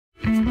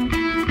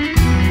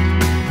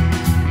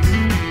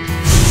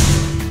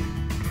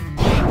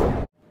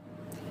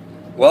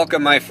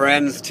Welcome, my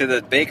friends, to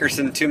the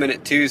Bakerson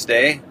 2-Minute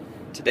Tuesday.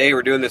 Today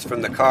we're doing this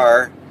from the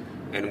car,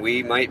 and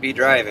we might be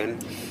driving.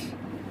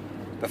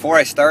 Before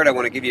I start, I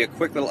want to give you a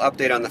quick little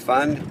update on the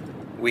fund.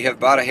 We have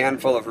bought a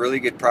handful of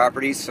really good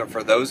properties, so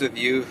for those of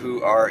you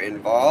who are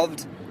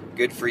involved,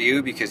 good for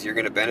you because you're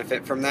going to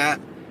benefit from that.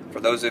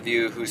 For those of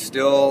you who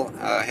still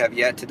have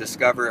yet to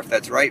discover if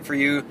that's right for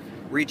you,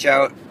 reach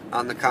out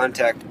on the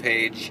contact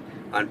page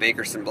on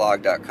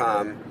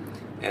bakersonblog.com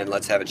and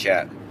let's have a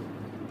chat.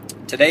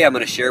 Today I'm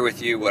going to share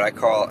with you what I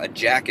call a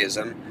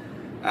Jackism.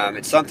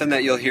 It's something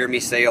that you'll hear me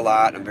say a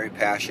lot, I'm very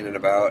passionate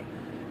about.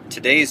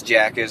 Today's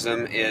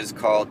Jackism is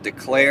called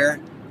declare,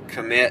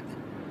 commit,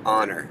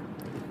 honor.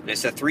 And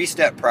it's a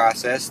three-step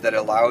process that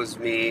allows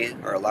me,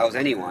 or allows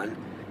anyone,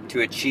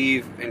 to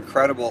achieve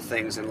incredible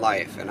things in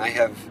life. And I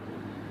have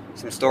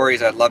some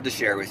stories I'd love to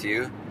share with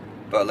you,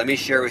 but let me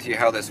share with you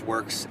how this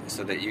works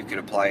so that you can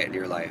apply it in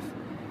your life.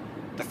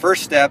 The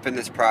first step in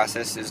this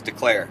process is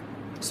declare.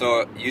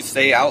 So you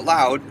say out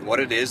loud what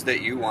it is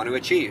that you want to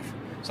achieve.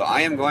 So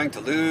I am going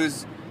to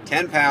lose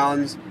 10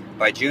 pounds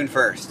by June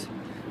 1st.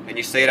 And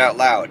you say it out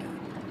loud.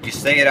 You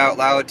say it out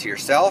loud to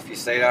yourself, you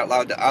say it out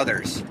loud to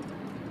others.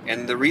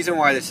 And the reason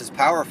why this is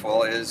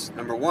powerful is,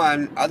 number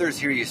one, others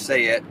hear you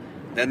say it,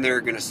 then they're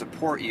going to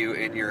support you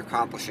in your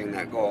accomplishing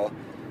that goal.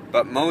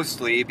 But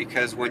mostly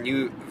because when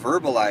you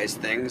verbalize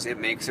things, it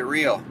makes it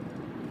real.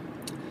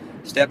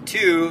 Step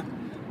two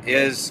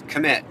is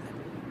commit.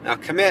 Now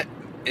commit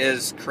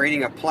is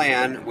creating a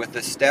plan with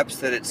the steps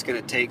that it's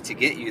going to take to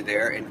get you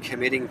there and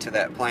committing to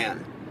that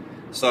plan.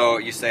 So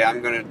you say,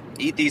 I'm going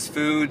to eat these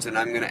foods and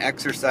I'm going to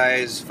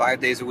exercise 5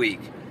 days a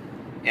week.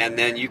 And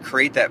then you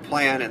create that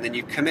plan and then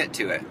you commit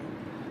to it.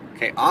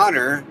 Okay,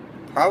 honor,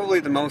 probably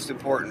the most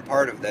important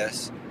part of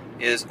this,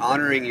 is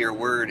honoring your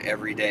word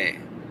every day.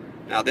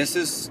 Now this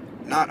is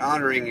not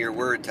honoring your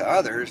word to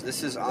others,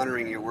 this is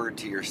honoring your word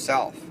to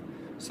yourself.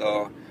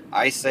 So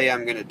I say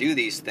I'm going to do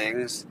these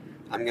things,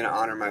 I'm going to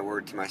honor my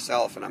word to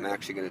myself, and I'm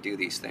actually going to do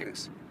these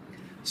things.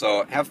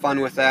 So have fun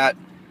with that.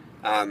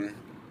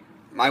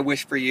 My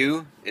wish for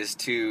you is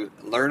to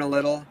learn a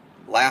little,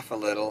 laugh a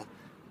little,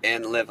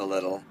 and live a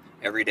little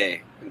every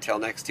day. Until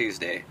next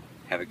Tuesday,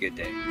 have a good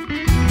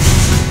day.